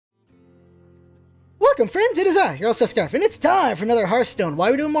Welcome, friends. It is I, your LostScarf, and it's time for another Hearthstone. Why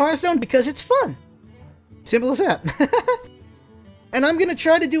are we doing more Hearthstone? Because it's fun. Simple as that. And I'm going to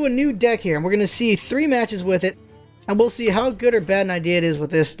try to do a new deck here, and we're going to see 3 matches with it, and we'll see how good or bad an idea it is with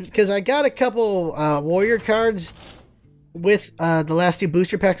this, because I got a couple warrior cards with the last 2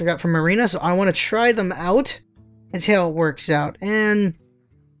 booster packs I got from Arena, so I want to try them out and see how it works out. And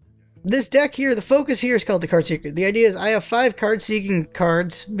this deck here, the focus here is called the Card Seeker. The idea is I have 5 card-seeking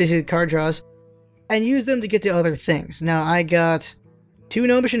cards, basically card draws, and use them to get to other things. Now, I got 2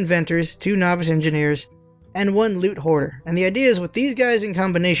 Gnomish Inventors, 2 Novice Engineers, and 1 Loot Hoarder. And the idea is with these guys in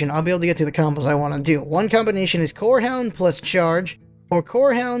combination, I'll be able to get to the combos I want to do. One combination is Corehound plus Charge, or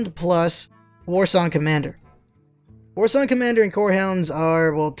Corehound plus Warsong Commander. Warsong Commander and Corehounds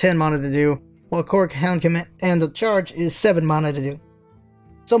are, well, 10 mana to do, while Corehound and the Charge is 7 mana to do.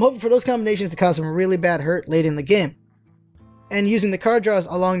 So I'm hoping for those combinations to cause some really bad hurt late in the game, and using the card draws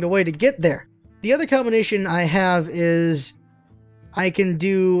along the way to get there. The other combination I have is I can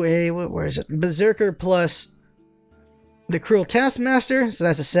do a, where is it? Berserker plus the Cruel Taskmaster, so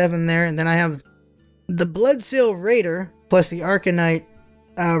that's a 7 there, and then I have the Bloodseal Raider plus the Arcanite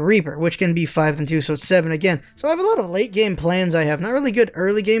Reaper, which can be 5 and 2, so it's 7 again. So I have a lot of late game plans I have, not really good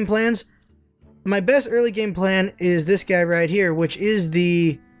early game plans. My best early game plan is this guy right here, which is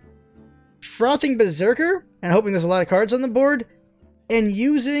the Frothing Berserker, and hoping there's a lot of cards on the board, and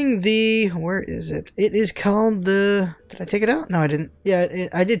using the, where is it? It is called the, did I take it out? No, I didn't. Yeah,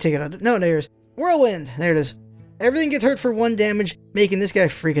 I did take it out. No, there's Whirlwind. There it is. Everything gets hurt for 1 damage, making this guy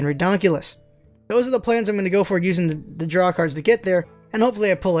freaking redonkulous. Those are the plans I'm going to go for, using the draw cards to get there, and hopefully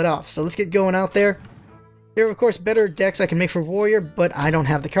I pull it off. So let's get going out there. There are, of course, better decks I can make for Warrior, but I don't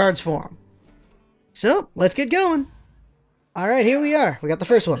have the cards for them. So, let's get going. Alright, here we are. We got the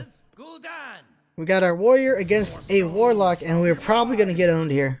first one. We got our Warrior against a Warlock, and we're probably going to get owned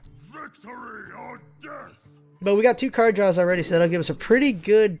here. But we got 2 card draws already, so that'll give us a pretty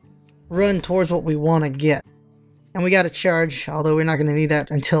good run towards what we want to get. And we got a Charge, although we're not going to need that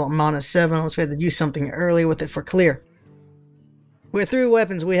until mana 7, unless we have to do something early with it for clear. We have 3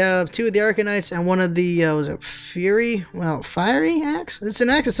 weapons. We have 2 of the Arcanites and 1 of the, was it Fury? Well, Fiery Axe? It's an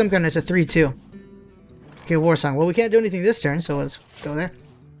axe of some kind, it's a 3-2. Okay, Warsong. Well, we can't do anything this turn, so let's go there.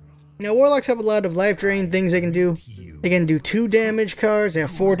 Now, Warlocks have a lot of life drain things they can do. They can do 2 damage cards, they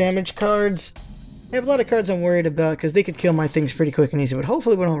have 4 damage cards. They have a lot of cards I'm worried about, because they could kill my things pretty quick and easy, but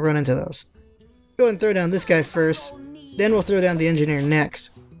hopefully we don't run into those. Go ahead and throw down this guy first, then we'll throw down the Engineer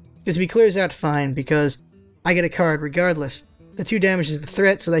next. Because if he clears out, fine, because I get a card regardless. The 2 damage is the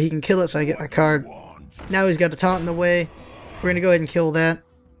threat, so that he can kill it, so I get my card. Now he's got a taunt in the way. We're going to go ahead and kill that,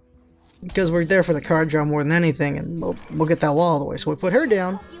 because we're there for the card draw more than anything, and we'll get that wall all the way. So we put her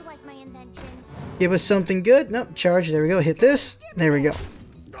down. Give us something good. Nope, Charge. There we go. Hit this. There we go.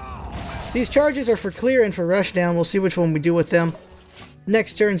 These charges are for clear and for rush down. We'll see which one we do with them.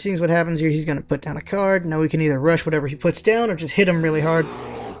 Next turn, seeing what happens here, he's going to put down a card. Now we can either rush whatever he puts down or just hit him really hard.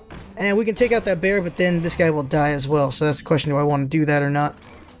 And we can take out that bear, but then this guy will die as well. So that's the question, do I want to do that or not?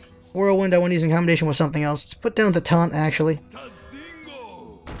 Whirlwind I want to use in combination with something else. Let's put down the taunt, actually.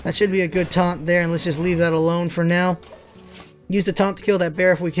 That should be a good taunt there, and let's just leave that alone for now. Use the taunt to kill that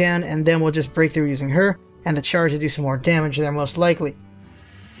bear if we can, and then we'll just break through using her, and the Charge to do some more damage there, most likely.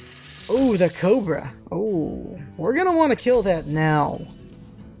 Oh, the Cobra. Oh, we're going to want to kill that now.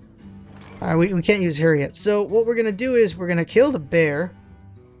 Alright, we can't use her yet. So what we're going to do is we're going to kill the bear,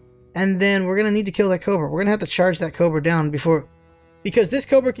 and then we're going to need to kill that Cobra. We're going to have to charge that Cobra down before, because this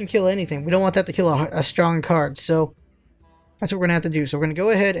Cobra can kill anything. We don't want that to kill a strong card, so that's what we're going to have to do. So we're going to go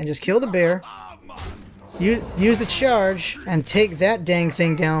ahead and just kill the bear. Use the Charge and take that dang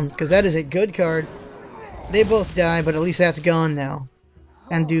thing down, because that is a good card. They both die, but at least that's gone now.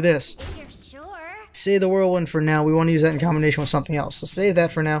 And do this. Save the Whirlwind for now. We want to use that in combination with something else. So save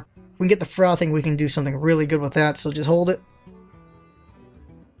that for now. We can get the Frothing. We can do something really good with that, so just hold it.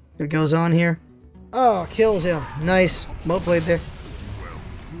 It goes on here. Oh, kills him. Nice. Well played there.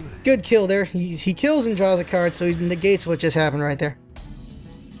 Good kill there. He kills and draws a card, so he negates what just happened right there.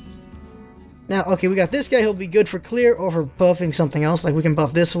 Now, okay, we got this guy. He'll be good for clear or for buffing something else. Like we can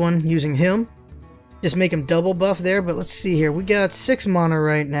buff this one using him. Just make him double buff there. But let's see here. We got 6 mana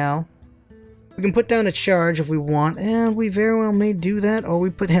right now. We can put down a Charge if we want. And we very well may do that. Or we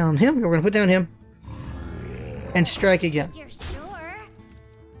put down him. We're going to put down him. And strike again.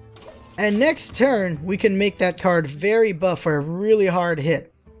 And next turn, we can make that card very buff for a really hard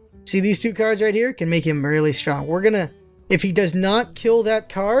hit. See these 2 cards right here? Can make him really strong. We're going to, if he does not kill that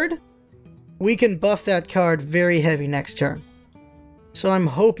card, we can buff that card very heavy next turn. So I'm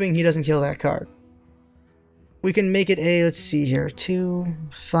hoping he doesn't kill that card. We can make it a, let's see here, 2,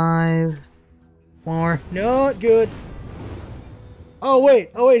 5, More. Not good. Oh,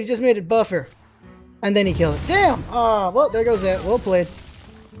 wait. Oh, wait. He just made it buffer. And then he killed it. Damn! Ah, well, there goes that. Well played.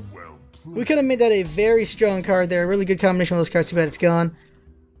 We could have made that a very strong card there. A really good combination with those cards. Too bad it's gone.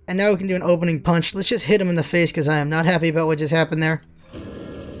 And now we can do an opening punch. Let's just hit him in the face because I am not happy about what just happened there.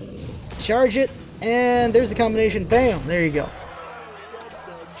 Charge it. And there's the combination. Bam! There you go.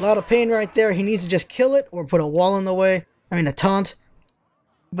 A lot of pain right there. He needs to just kill it or put a wall in the way. I mean, a taunt.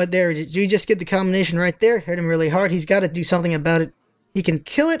 But there, you just get the combination right there. Hit him really hard. He's got to do something about it. He can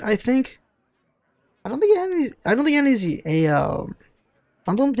kill it, I think. I don't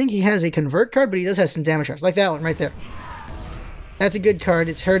think he has a convert card, but he does have some damage cards. Like that one right there. That's a good card.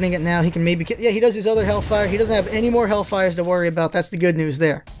 It's hurting it now. He can maybe... Yeah, he does his other Hellfire. He doesn't have any more Hellfires to worry about. That's the good news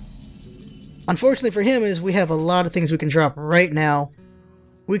there. Unfortunately for him is we have a lot of things we can drop right now.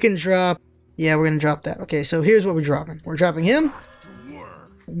 We can drop... Yeah, we're going to drop that. Okay, so here's what we're dropping. We're dropping him.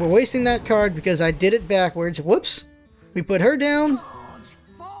 We're wasting that card because I did it backwards. Whoops. We put her down.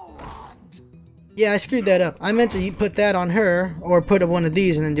 Yeah, I screwed that up. I meant to put that on her or put one of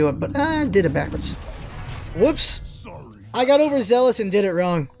these and then do it, but I did it backwards. Whoops. I got overzealous and did it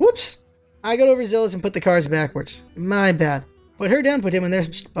wrong. Whoops! I got overzealous and put the cards backwards. My bad. Put her down, put him in there,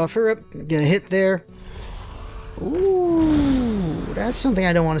 just buff her up, get a hit there. Ooh, that's something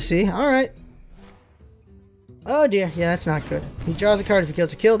I don't want to see. Alright. Oh dear, yeah, that's not good. He draws a card if he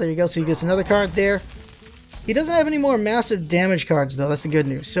kills a kill. There you go, so he gets another card there. He doesn't have any more massive damage cards, though. That's the good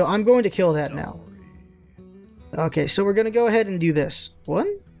news. So I'm going to kill that now. Okay, so we're going to go ahead and do this. What?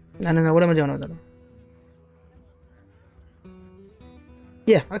 No, what am I doing? No.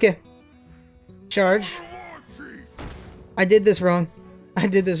 Yeah, okay. Charge. I did this wrong.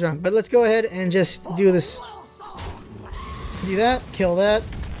 But let's go ahead and just do this. Do that, kill that,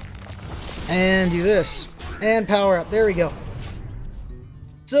 and do this. And power up. There we go.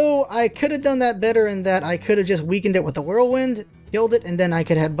 So I could have done that better in that I could have just weakened it with the Whirlwind, killed it, and then I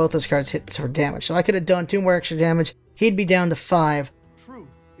could have both those cards hit for damage. So I could have done 2 more extra damage. He'd be down to 5.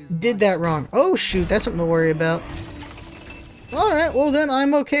 Did that wrong. Oh shoot, that's something to worry about. Alright, well then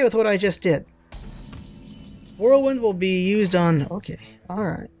I'm okay with what I just did. Whirlwind will be used on... Okay,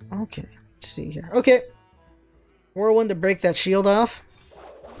 alright, okay. Let's see here. Okay. Whirlwind to break that shield off.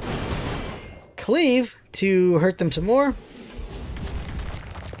 Cleave to hurt them some more.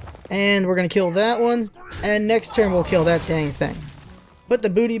 And we're going to kill that one. And next turn we'll kill that dang thing. Put the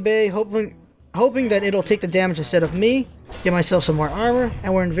Booty Bay, hoping that it'll take the damage instead of me. Get myself some more armor.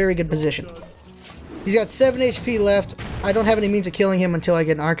 And we're in very good position. He's got 7 HP left. I don't have any means of killing him until I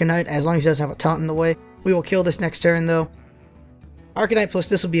get an Arcanite, as long as he doesn't have a taunt in the way. We will kill this next turn, though. Arcanite plus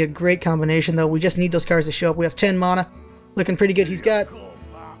this will be a great combination, though. We just need those cards to show up. We have 10 mana. Looking pretty good. He's got...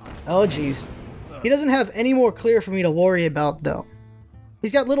 Oh, jeez. He doesn't have any more clear for me to worry about, though.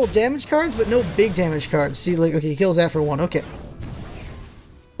 He's got little damage cards, but no big damage cards. See, like, okay, he kills that for 1. Okay.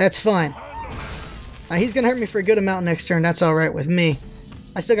 That's fine. He's going to hurt me for a good amount next turn. That's alright with me.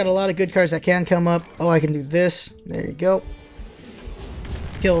 I still got a lot of good cards that can come up. Oh, I can do this. There you go.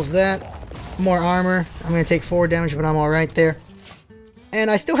 Kills that. More armor. I'm going to take 4 damage, but I'm alright there. And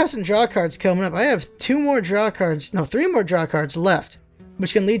I still have some draw cards coming up. I have 3 more draw cards left,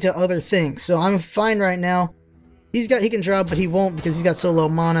 which can lead to other things. So I'm fine right now. He can draw, but he won't because he's got so low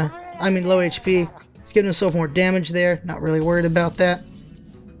mana. I mean, low HP. It's giving himself more damage there. Not really worried about that.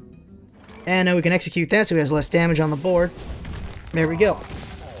 And now we can execute that so he has less damage on the board. There we go.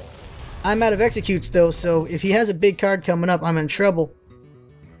 I'm out of executes though, so if he has a big card coming up, I'm in trouble.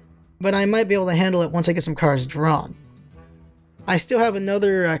 But I might be able to handle it once I get some cards drawn. I still have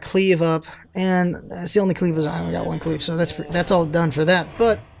another cleave up, and that's the only cleave I only got 1 cleave, so that's all done for that.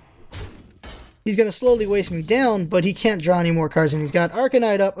 But he's going to slowly waste me down, but he can't draw any more cards, and he's got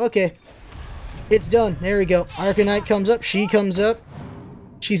Arcanite up. Okay, it's done. There we go. Arcanite comes up. She comes up.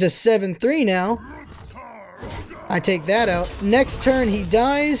 She's a 7/3 now. I take that out. Next turn, he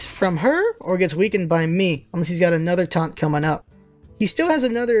dies from her or gets weakened by me, unless he's got another taunt coming up. He still has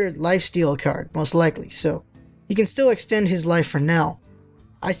another lifesteal card, most likely, so he can still extend his life for now.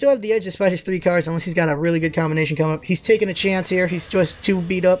 I still have the edge despite his 3 cards, unless he's got a really good combination coming up. He's taking a chance here. He's just too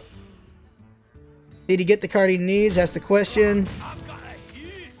beat up. Did he get the card he needs? That's the question.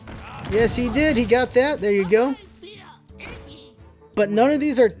 Yes, he did. He got that. There you go. But none of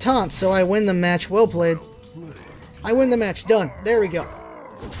these are taunts, so I win the match. Well played. I win the match. Done. There we go.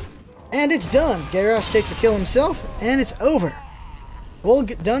 And it's done. Gyarados takes the kill himself, and it's over. Well,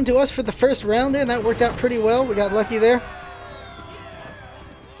 done to us for the first round there. That worked out pretty well. We got lucky there.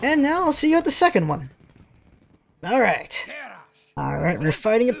 And now I'll see you at the second one. Alright. Alright, we're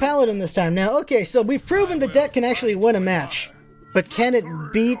fighting a Paladin this time. Now, okay, so we've proven the deck can actually win a match. But can it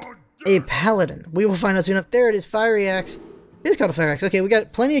beat a paladin. We will find out soon enough. There it is, Fiery Axe. It is called a Fire Axe. Okay, we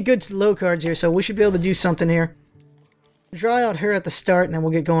got plenty of good low cards here, so we should be able to do something here. Draw out her at the start, and then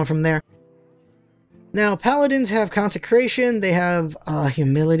we'll get going from there. Now, paladins have Consecration, they have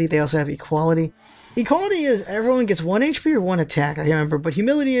Humility, they also have Equality. Equality is everyone gets 1 HP or 1 attack, I can't remember, but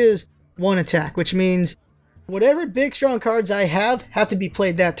Humility is 1 attack, which means whatever big strong cards I have to be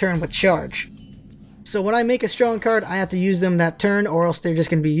played that turn with charge. So when I make a strong card, I have to use them that turn, or else they're just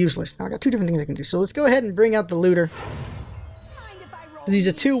going to be useless. Now, I got two different things I can do, so let's go ahead and bring out the Looter. So he's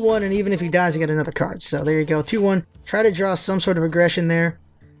a 2-1, and even if he dies, I get another card. So there you go, 2-1. Try to draw some sort of aggression there.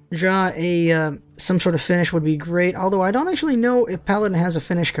 Draw a some sort of finish would be great, although I don't actually know if Paladin has a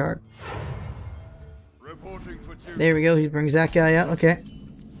finish card. There we go, he brings that guy out, okay.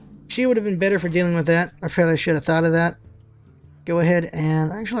 She would have been better for dealing with that. I probably should have thought of that. Go ahead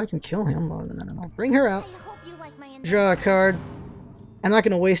and... Actually, I can kill him. No. Bring her out. Draw a card. I'm not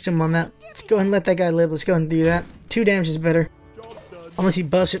going to waste him on that. Let's go ahead and let that guy live. Let's go ahead and do that. 2 damage is better. Unless he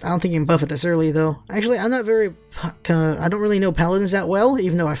buffs it. I don't think he can buff it this early, though. Actually, I'm not very... I don't really know Paladins that well,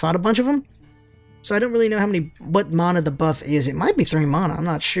 even though I fought a bunch of them. So I don't really know what mana the buff is. It might be 3 mana. I'm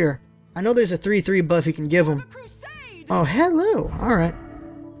not sure. I know there's a 3/3 buff you can give him. Oh, hello. Alright.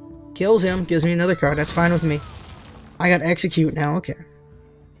 Kills him. Gives me another card. That's fine with me. I got Execute now. Okay.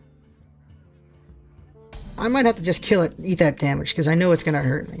 I might have to just kill it, eat that damage, because I know it's going to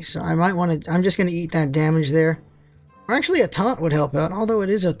hurt me. So I might want to... I'm just going to eat that damage there. Or actually a taunt would help out, although it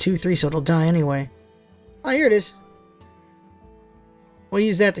is a 2/3, so it'll die anyway. Oh, here it is. We'll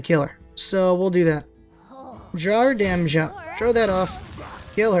use that to kill her. So we'll do that. Draw her damage out. Throw that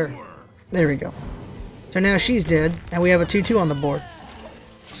off. Kill her. There we go. So now she's dead, and we have a 2/2 on the board.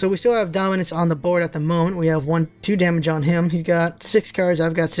 So we still have dominance on the board at the moment. We have 2 damage on him. He's got 6 cards.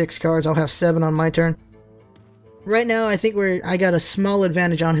 I've got 6 cards. I'll have 7 on my turn. Right now, I think I got a small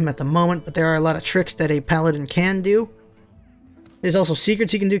advantage on him at the moment, but there are a lot of tricks that a paladin can do. There's also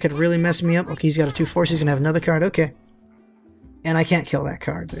secrets he can do, could really mess me up. Okay, he's got a 2/4, he's gonna have another card. Okay. And I can't kill that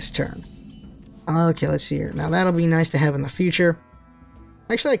card this turn. Okay, let's see here. Now that'll be nice to have in the future.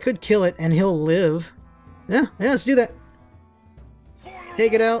 Actually, I could kill it and he'll live. Yeah, let's do that.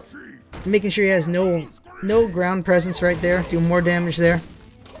 Take it out. Making sure he has no ground presence right there. Do more damage there.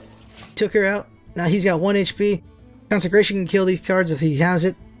 Took her out. Now he's got 1 HP. Consecration can kill these cards if he has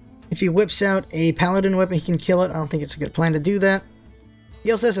it. If he whips out a paladin weapon, he can kill it. I don't think it's a good plan to do that.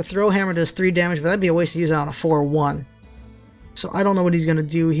 He also has a throw hammer, does 3 damage, but that'd be a waste to use it on a 4/1. So I don't know what he's going to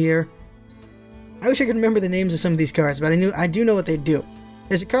do here. I wish I could remember the names of some of these cards, but I do know what they do.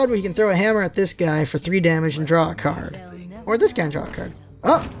 There's a card where you can throw a hammer at this guy for 3 damage and draw a card. Or this guy and draw a card.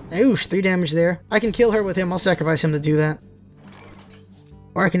 Oh! Oosh, 3 damage there. I can kill her with him. I'll sacrifice him to do that.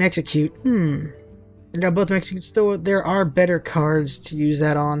 Or I can execute. I got both executes, though there are better cards to use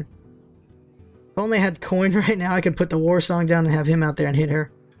that on. If only I had coin right now, I could put the war song down and have him out there and hit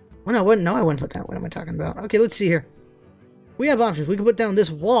her. Well, no, I wouldn't put that. What am I talking about? Okay, let's see here. We have options. We can put down this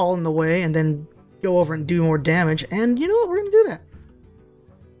wall in the way and then go over and do more damage. And you know what? We're going to do that.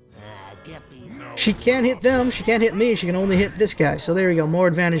 She can't hit them. She can't hit me. She can only hit this guy. So there we go. More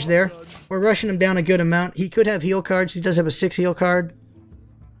advantage there. We're rushing him down a good amount. He could have heal cards. He does have a 6 heal card.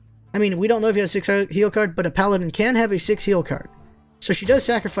 I mean, we don't know if he has a 6 heal card, but a paladin can have a 6 heal card. So she does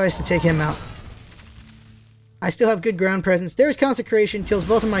sacrifice to take him out. I still have good ground presence. There's Consecration. Kills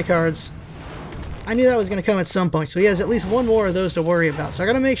both of my cards. I knew that was going to come at some point. So he has at least 1 more of those to worry about. So I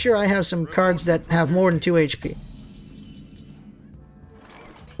got to make sure I have some cards that have more than 2 HP.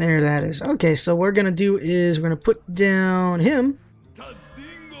 There that is. Okay, so what we're going to do is we're going to put down him.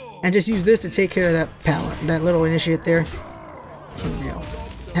 And just use this to take care of that little initiate there. There we go.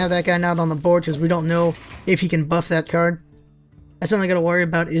 Have that guy not on the board because we don't know if he can buff that card. That's all I got to worry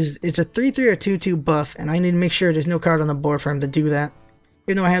about is it's a 3/3 or 2/2 buff, and I need to make sure there's no card on the board for him to do that.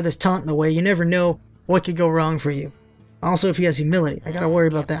 Even though I have this taunt in the way, you never know what could go wrong for you. Also, if he has humility, I got to worry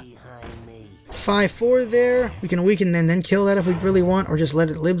about that. 5/4 there. We can weaken and then kill that if we really want, or just let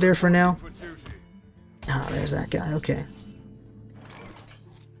it live there for now. Ah, there's that guy. Okay.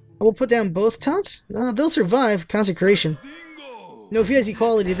 We'll put down both taunts. They'll survive Consecration. No, if he has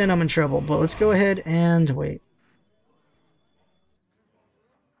equality, then I'm in trouble. But let's go ahead and wait.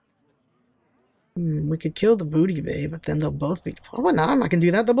 We could kill the booty bay, but then they'll both be... Oh, no, I'm not going to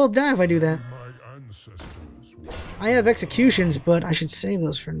do that. They'll both die if I do that. I have executions, but I should save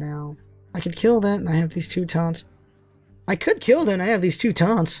those for now. I could kill that, and I have these 2 taunts. I could kill that, and I have these 2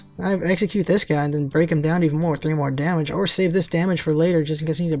 taunts. I execute this guy, and then break him down even more, 3 more damage. Or save this damage for later, just in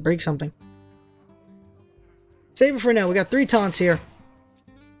case I need to break something. Save it for now. We got 3 taunts here.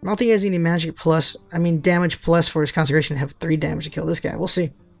 I don't think he has any magic plus. I mean, damage plus for his Consecration to have 3 damage to kill this guy. We'll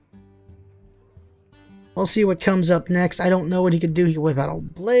see. We'll see what comes up next. I don't know what he could do. He could whip out a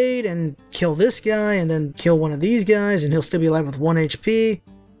blade and kill this guy and then kill one of these guys and he'll still be alive with 1 HP.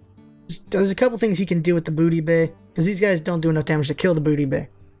 There's a couple things he can do with the booty bay because these guys don't do enough damage to kill the booty bay.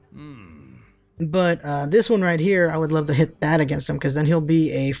 But this one right here, I would love to hit that against him because then he'll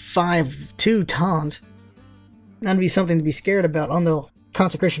be a 5-2 taunt. That'd be something to be scared about on the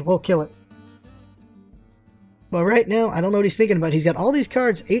consecration. We'll kill it. But right now, I don't know what he's thinking about. He's got all these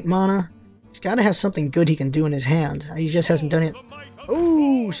cards, 8 mana. He's got to have something good he can do in his hand. He just hasn't done it.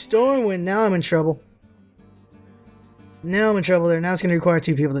 Ooh, Stormwind. Now I'm in trouble. Now I'm in trouble there. Now it's going to require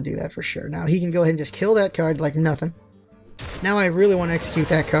 2 people to do that for sure. Now he can go ahead and just kill that card like nothing. Now I really want to execute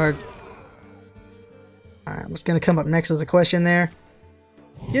that card. Alright, what's going to come up next is the question there.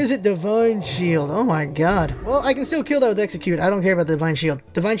 Gives it Divine Shield. Oh my god. Well, I can still kill that with Execute. I don't care about the Divine Shield.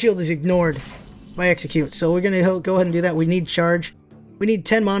 Divine Shield is ignored by Execute. So we're going to go ahead and do that. We need Charge. We need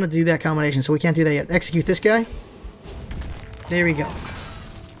 10 mana to do that combination, so we can't do that yet. Execute this guy. There we go.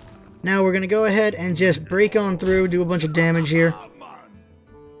 Now we're going to go ahead and just break on through, do a bunch of damage here.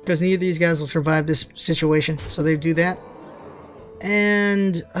 Because neither of these guys will survive this situation, so they do that.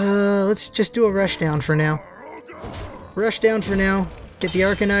 And let's just do a rush down for now. Rush down for now. Get the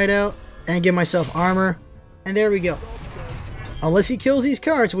Arcanite out and give myself armor. And there we go. Unless he kills these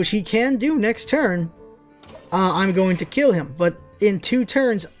cards, which he can do next turn, I'm going to kill him. But in 2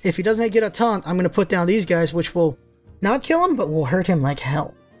 turns, if he doesn't get a taunt, I'm going to put down these guys, which will not kill him, but will hurt him like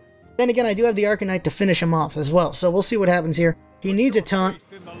hell. Then again, I do have the Arcanite to finish him off as well, so we'll see what happens here. He needs a taunt.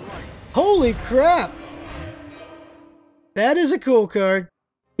 Holy crap! That is a cool card.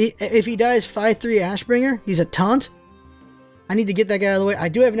 If he dies 5-3 Ashbringer, he's a taunt. I need to get that guy out of the way. I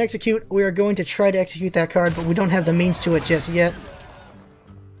do have an Execute. We are going to try to execute that card, but we don't have the means to it just yet.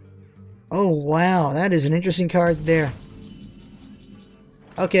 Oh, wow. That is an interesting card there.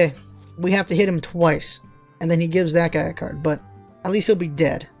 Okay. We have to hit him twice. And then he gives that guy a card, but at least he'll be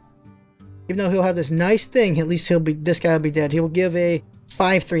dead. Even though he'll have this nice thing, at least this guy will be dead. He will give a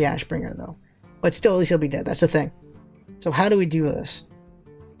 5-3 Ashbringer, though. But still, at least he'll be dead. That's the thing. So how do we do this?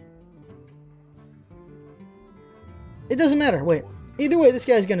 It doesn't matter. Wait. Either way, this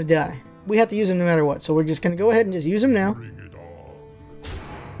guy's going to die. We have to use him no matter what. So we're just going to go ahead and just use him now.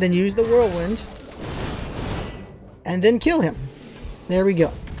 Then use the Whirlwind. And then kill him. There we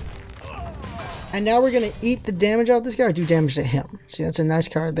go. And now we're going to eat the damage out of this guy or do damage to him. See, that's a nice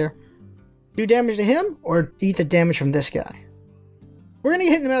card there. Do damage to him or eat the damage from this guy. We're going to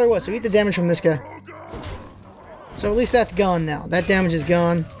get hit no matter what, so eat the damage from this guy. So at least that's gone now. That damage is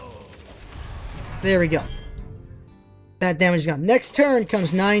gone. There we go. That damage is gone. Next turn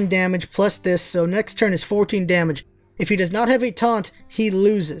comes 9 damage plus this, so next turn is 14 damage. If he does not have a taunt, he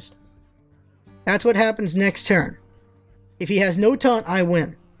loses. That's what happens next turn. If he has no taunt, I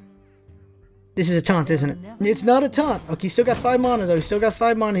win. This is a taunt, isn't it? It's not a taunt. Okay, he's still got 5 mana, though. He's still got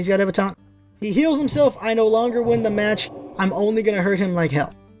 5 mana. He's got to have a taunt. He heals himself. I no longer win the match. I'm only going to hurt him like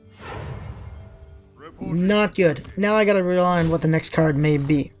hell. Not good. Now I got to rely on what the next card may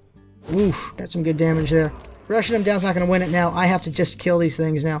be. Oof, that's some good damage there. Rushing him down's not going to win it now. I have to just kill these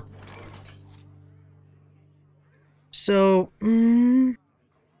things now. So,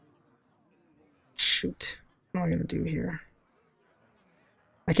 shoot. What am I going to do here?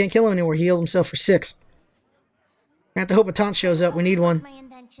 I can't kill him anymore. He healed himself for 6. I have to hope a taunt shows up. We need one.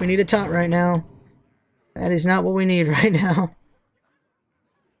 We need a taunt right now. That is not what we need right now.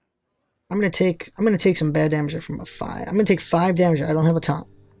 I'm gonna take some bad damage from a 5. I'm gonna take 5 damage. I don't have a taunt.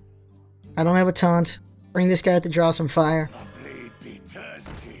 I don't have a taunt. Bring this guy to draw some fire.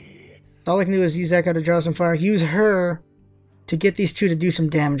 All I can do is use that guy to draw some fire. Use her to get these two to do some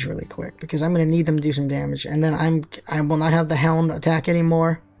damage really quick, because I'm gonna need them to do some damage. And then I will not have the Hound attack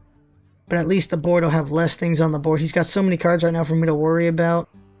anymore. But at least the board will have less things on the board. He's got so many cards right now for me to worry about.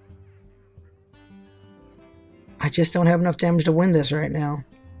 I just don't have enough damage to win this right now.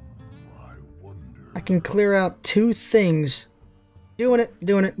 I can clear out 2 things. Doing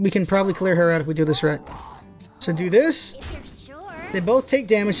it. We can probably clear her out if we do this right. So do this. They both take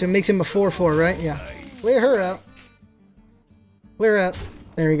damage, so it makes him a 4-4, right? Yeah. Clear her out. Clear out.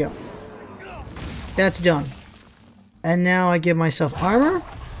 There we go. That's done. And now I give myself armor.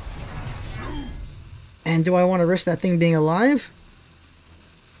 And do I want to risk that thing being alive?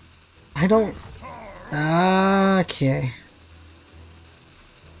 I don't... Okay.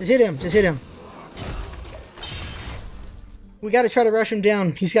 Just hit him. Just hit him. We got to try to rush him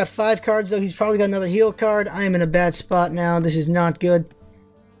down. He's got 5 cards, though. He's probably got another heal card. I am in a bad spot now. This is not good.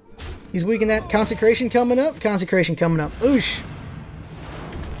 He's weak in that. Consecration coming up. Consecration coming up. Oosh.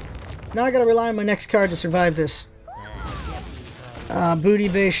 Now I got to rely on my next card to survive this. Booty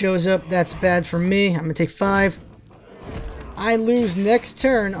Bay shows up. That's bad for me. I'm gonna take 5. I lose next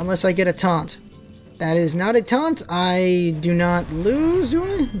turn unless I get a taunt. That is not a taunt. I do not lose, do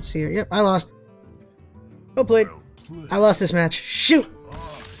I? Let's see here. Yep, I lost. Well played. I lost this match. Shoot!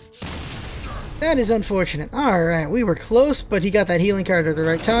 That is unfortunate. Alright, we were close, but he got that healing card at the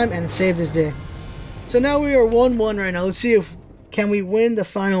right time, and it saved his day. So now we are 1-1 right now. Let's see if can we win the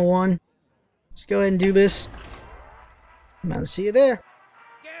final one. Let's go ahead and do this. I'm gonna see you there.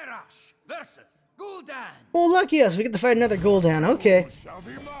 Well, lucky us. We get to fight another Gul'dan. Okay.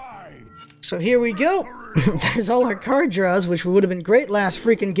 So here we go. There's all our card draws, which would have been great last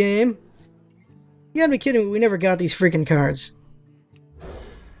freaking game. You gotta be kidding me. We never got these freaking cards.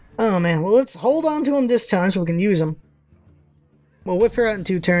 Oh, man. Well, let's hold on to them this time so we can use them. We'll whip her out in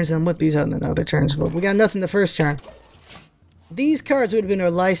 2 turns and then whip these out in other turns. But we got nothing the first turn. These cards would have been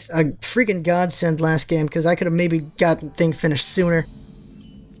a freaking godsend last game, because I could have maybe got the thing finished sooner.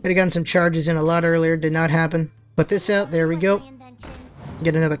 Could have gotten some charges in a lot earlier. Did not happen. Put this out. There we go.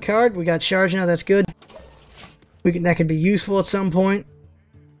 Get another card. We got charge now. That's good. That could be useful at some point.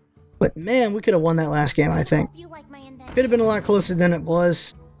 But man, we could have won that last game, I think. Could have been a lot closer than it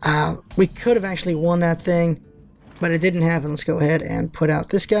was. We could have actually won that thing, but it didn't happen. Let's go ahead and put out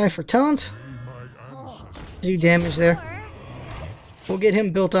this guy for taunt. Do damage there. We'll get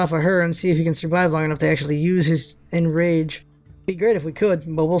him built off of her and see if he can survive long enough to actually use his enrage. Be great if we could,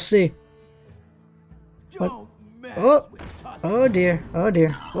 but we'll see. What? Oh dear, oh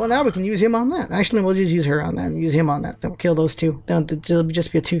dear. Well, now we can use him on that. Actually, we'll just use her on that and use him on that. Then we'll kill those two. It'll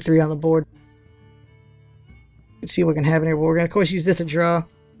just be a 2-3 on the board. Let's see what we can have in here. Well, we're going to, of course, use this to draw.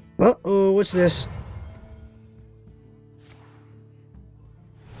 Well, oh, what's this?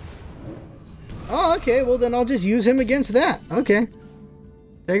 Oh, okay. Well, then I'll just use him against that. Okay.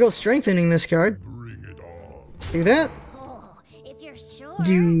 There you go, strengthening this card. Do that.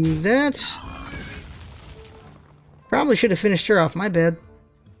 Do that. Probably should have finished her off, my bad.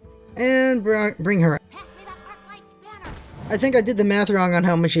 And bring her up. I think I did the math wrong on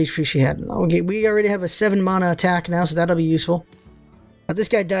how much HP she had. Okay, we already have a 7 mana attack now, so that'll be useful. But this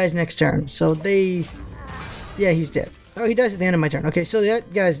guy dies next turn, so they... Yeah, he's dead. Oh, he dies at the end of my turn. Okay, so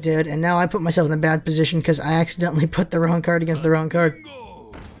that guy's dead, and now I put myself in a bad position because I accidentally put the wrong card against the wrong card.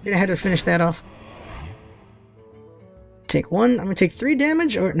 I had to finish that off. Take 1. I'm going to take 3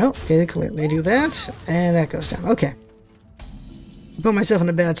 damage, or... No, okay, they clearly do that, and that goes down. Okay. Put myself in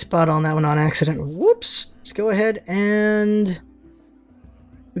a bad spot on that one on accident. Whoops. Let's go ahead and...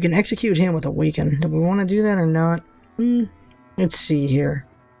 We can execute him with a weaken. Do we want to do that or not? Let's see here.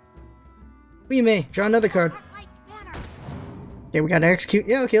 We may. Draw another card. Okay, we got to execute.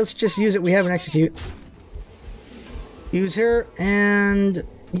 Yeah, okay, let's just use it. We have an execute. Use her, and...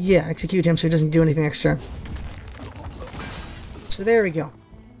 Yeah, execute him so he doesn't do anything next turn. So there we go.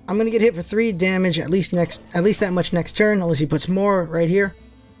 I'm gonna get hit for 3 damage at least that much next turn, unless he puts more right here.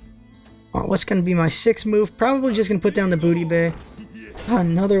 Oh, what's gonna be my 6th move? Probably just gonna put down the Booty Bay. Oh,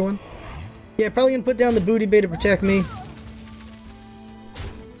 another one. Yeah, probably gonna put down the Booty Bay to protect me.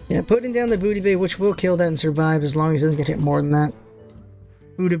 Yeah, putting down the Booty Bay, which will kill that and survive as long as it doesn't get hit more than that.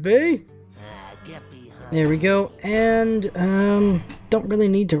 Booty Bay. There we go. And don't really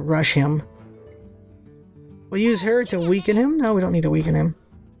need to rush him. We'll use her to weaken him. No, we don't need to weaken him.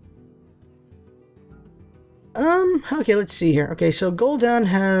 Okay, let's see here. Okay, so Gul'dan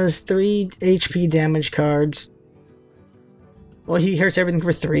has 3 HP damage cards. Well, he hurts everything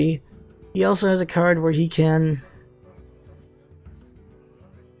for 3. He also has a card where he can...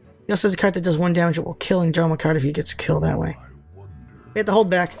 He also has a card that does 1 damage that will kill and draw him a card if he gets killed that way. We have to hold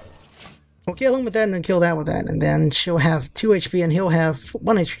back. We'll kill him with that and then kill that with that. And then she'll have 2 HP and he'll have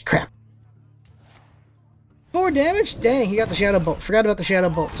 1 HP. Crap. 4 damage? Dang, he got the Shadow Bolt. Forgot about the Shadow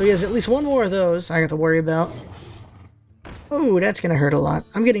Bolt. So he has at least 1 more of those I got to worry about. Oh, that's going to hurt a lot.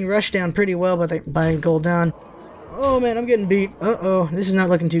 I'm getting rushed down pretty well by Gul'dan. Oh man, I'm getting beat. Uh-oh, this is not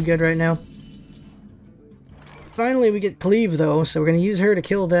looking too good right now. Finally, we get Cleave though, so we're going to use her to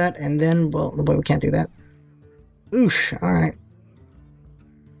kill that, and then, well, boy, we can't do that. Oosh, alright.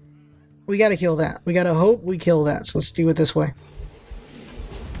 We got to kill that. We got to hope we kill that, so let's do it this way.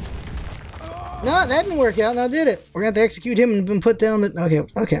 No, that didn't work out. Now did it? We're going to have to execute him and put down the...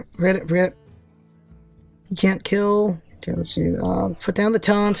 Okay. Forget it. You can't kill... Okay, let's see. Put down the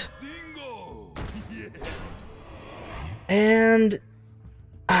taunt. And...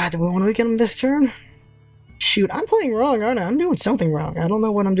 do we want to weaken him this turn? Shoot, I'm playing wrong, aren't I? I'm doing something wrong. I don't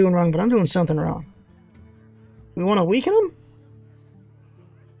know what I'm doing wrong, but I'm doing something wrong. We want to weaken him?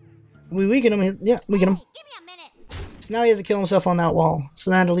 We weaken him. Yeah, weaken him. So now he has to kill himself on that wall. So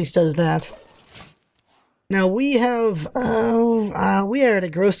that at least does that. Now we have, we are at a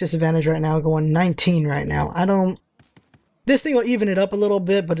gross disadvantage right now, going 19 right now. This thing will even it up a little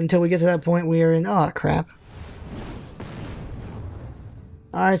bit, but until we get to that point, we are in, oh crap.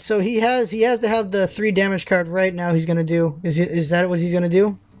 Alright, so he has to have the 3 damage card right now he's gonna do. Is that what he's gonna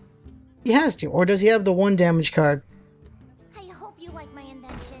do? He has to, or does he have the 1 damage card? I hope you like my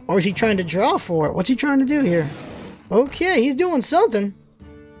invention. Or is he trying to draw for it? What's he trying to do here? Okay, he's doing something.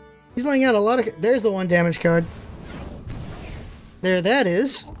 He's laying out a lot of... There's the 1 damage card. There that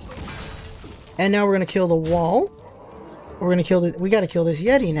is. And now we're going to kill the wall. We're going to kill the... We got to kill this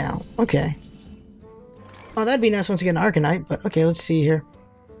Yeti now. Okay. Oh, that'd be nice once again, Arcanite. But okay, let's see here.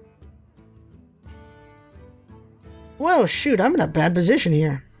 Well, shoot, I'm in a bad position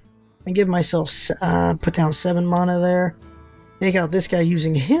here. I give myself... put down 7 mana there. Take out this guy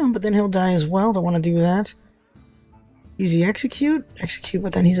using him, but then he'll die as well. Don't want to do that. Use the execute,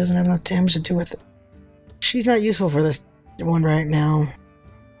 but then he doesn't have enough damage to do with it. She's not useful for this one right now.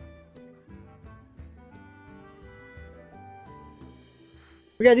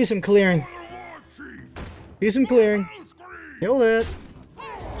 We gotta do some clearing. Do some clearing. Kill that.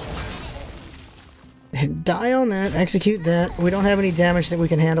 Die on that. Execute that. We don't have any damage that we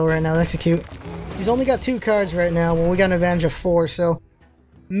can handle right now. Execute. He's only got 2 cards right now. Well, we got an advantage of 4, so...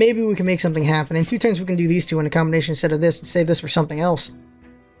 Maybe we can make something happen. In 2 turns we can do these 2 in a combination instead of this and save this for something else.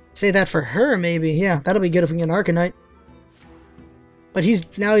 Save that for her, maybe. Yeah, that'll be good if we can get an Arcanite. But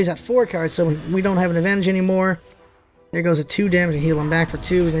now he's at 4 cards, so we don't have an advantage anymore. There goes a 2 damage and heal him back for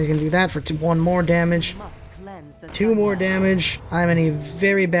 2. Then he's going to do that for 1 more damage. 2 more damage. I'm in a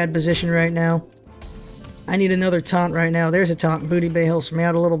very bad position right now. I need another taunt right now. There's a taunt. Booty Bay helps me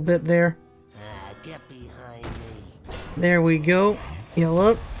out a little bit there. Get behind me. There we go. Heal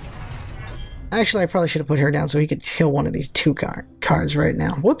up. Actually, I probably should have put her down so he could kill one of these 2 cards right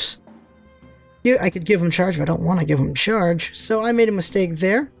now. Whoops. Yeah, I could give him charge, but I don't want to give him charge. So I made a mistake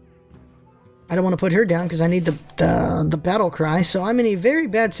there. I don't want to put her down because I need the battle cry. So I'm in a very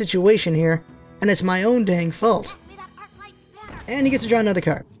bad situation here, and it's my own dang fault. And he gets to draw another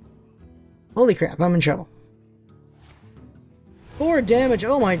card. Holy crap, I'm in trouble. 4 damage.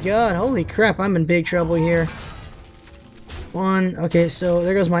 Oh my god. Holy crap, I'm in big trouble here. 1. Okay, so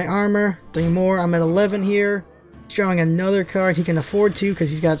there goes my armor. 3 more. I'm at 11 here. He's drawing another card. He can afford to because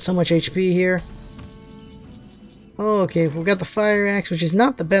he's got so much HP here. Okay, we've got the Fire Axe, which is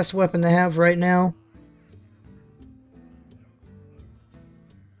not the best weapon to have right now.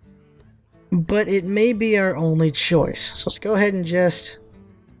 But it may be our only choice. So let's go ahead and just...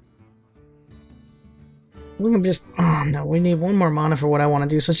 We can just... Oh no, we need 1 more mana for what I want to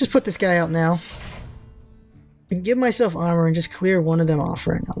do. So let's just put this guy out now. I can give myself armor and just clear one of them off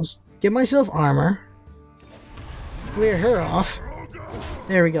right now. Let's give myself armor. Clear her off.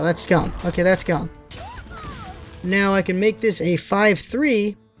 There we go, that's gone. Okay, that's gone. Now I can make this a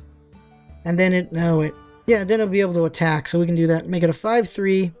 5-3. And then it... No, wait. Yeah, then it'll be able to attack. So we can do that. Make it a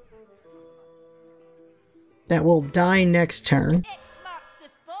 5-3. That will die next turn.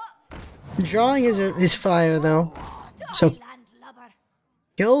 Drawing is fire, though. So...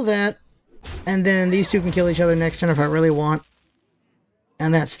 Kill that. And then these 2 can kill each other next turn if I really want.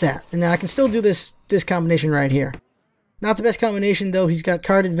 And that's that. And then I can still do this combination right here. Not the best combination, though. He's got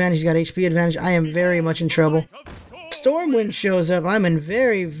card advantage, he's got HP advantage. I am very much in trouble. Stormwind shows up. I'm in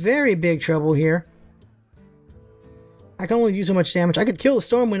very, very big trouble here. I can only do so much damage. I could kill the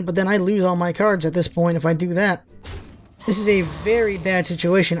Stormwind, but then I lose all my cards at this point if I do that. This is a very bad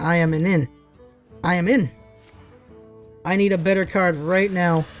situation I am in. I am in. I need a better card right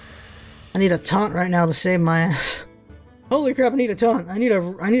now. I need a taunt right now to save my ass. Holy crap, I need a taunt. I need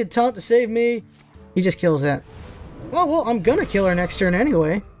a taunt to save me. He just kills that. Oh, well, I'm gonna kill her next turn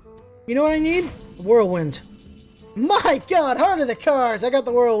anyway. You know what I need? Whirlwind. My god, heart of the cards. I got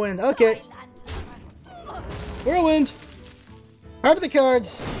the Whirlwind. Okay. Whirlwind. Heart of the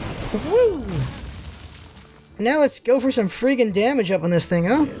cards. Woo! Now let's go for some friggin' damage up on this thing,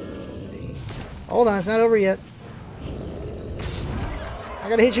 huh? Hold on, it's not over yet. I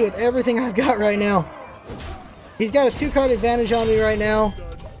gotta hit you with everything I've got right now. He's got a 2-card advantage on me right now.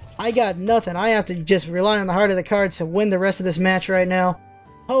 I got nothing. I have to just rely on the heart of the cards to win the rest of this match right now.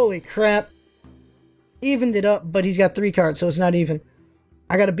 Holy crap. Evened it up, but he's got 3 cards, so it's not even.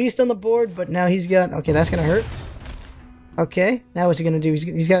 I got a beast on the board, but now he's got... Okay, that's gonna hurt. Okay, now what's he gonna do?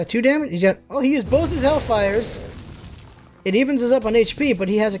 He's got a 2 damage? He's got... Oh, he used both his Hellfires. It evens us up on HP, but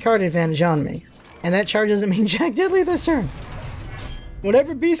he has a card advantage on me. And that charge doesn't mean jack diddly this turn.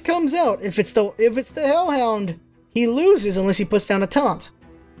 Whenever beast comes out, if it's the Hellhound, he loses unless he puts down a taunt.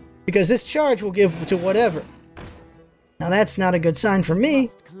 Because this charge will give to whatever. Now that's not a good sign for me.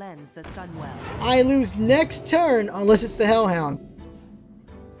 Must cleanse the Sunwell. I lose next turn unless it's the Hellhound.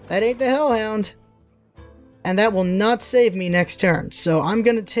 That ain't the Hellhound. And that will not save me next turn. So I'm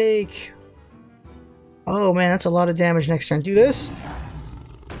going to take... Oh man, that's a lot of damage next turn. Do this.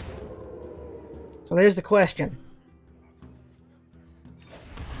 So there's the question.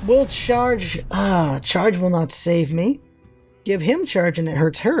 Will charge... charge will not save me. Give him charge and it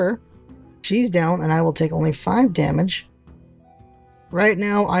hurts her. She's down and I will take only 5 damage. Right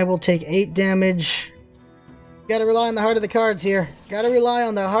now I will take 8 damage. Gotta rely on the heart of the cards here. Gotta rely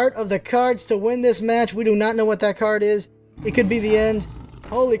on the heart of the cards to win this match. We do not know what that card is. It could be the end.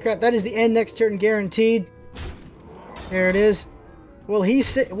 Holy crap, that is the end next turn guaranteed. There it is. Will he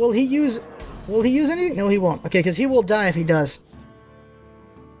use anything? No, he won't. Okay, because he will die if he does.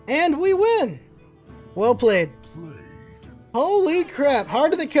 And we win! Well played. Holy crap,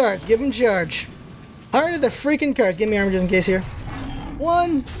 heart of the cards, give him charge. Heart of the freaking cards. Give me armor just in case here.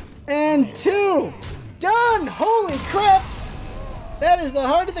 1 and 2. Done! Holy crap! That is the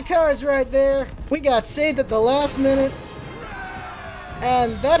heart of the cards right there. We got saved at the last minute.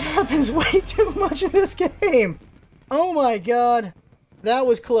 And that happens way too much in this game. Oh my god. That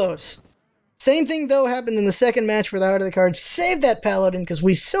was close. Same thing though happened in the second match where the heart of the cards saved that paladin because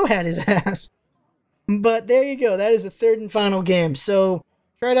we so had his ass. But there you go. That is the third and final game. So,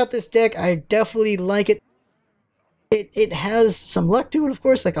 tried out this deck. I definitely like it. It has some luck to it, of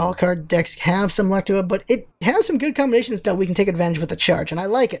course, like all card decks have some luck to it, but it has some good combinations that we can take advantage with the charge, and I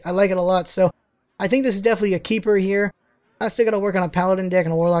like it. I like it a lot, so I think this is definitely a keeper here. I still got to work on a Paladin deck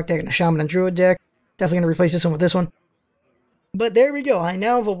and a Warlock deck and a Shaman and Druid deck. Definitely going to replace this one with this one. But there we go. I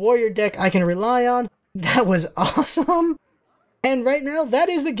now have a Warrior deck I can rely on. That was awesome. And right now, that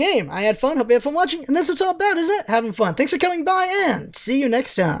is the game. I had fun. Hope you had fun watching, and that's what it's all about, is it? Having fun. Thanks for coming by, and see you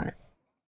next time.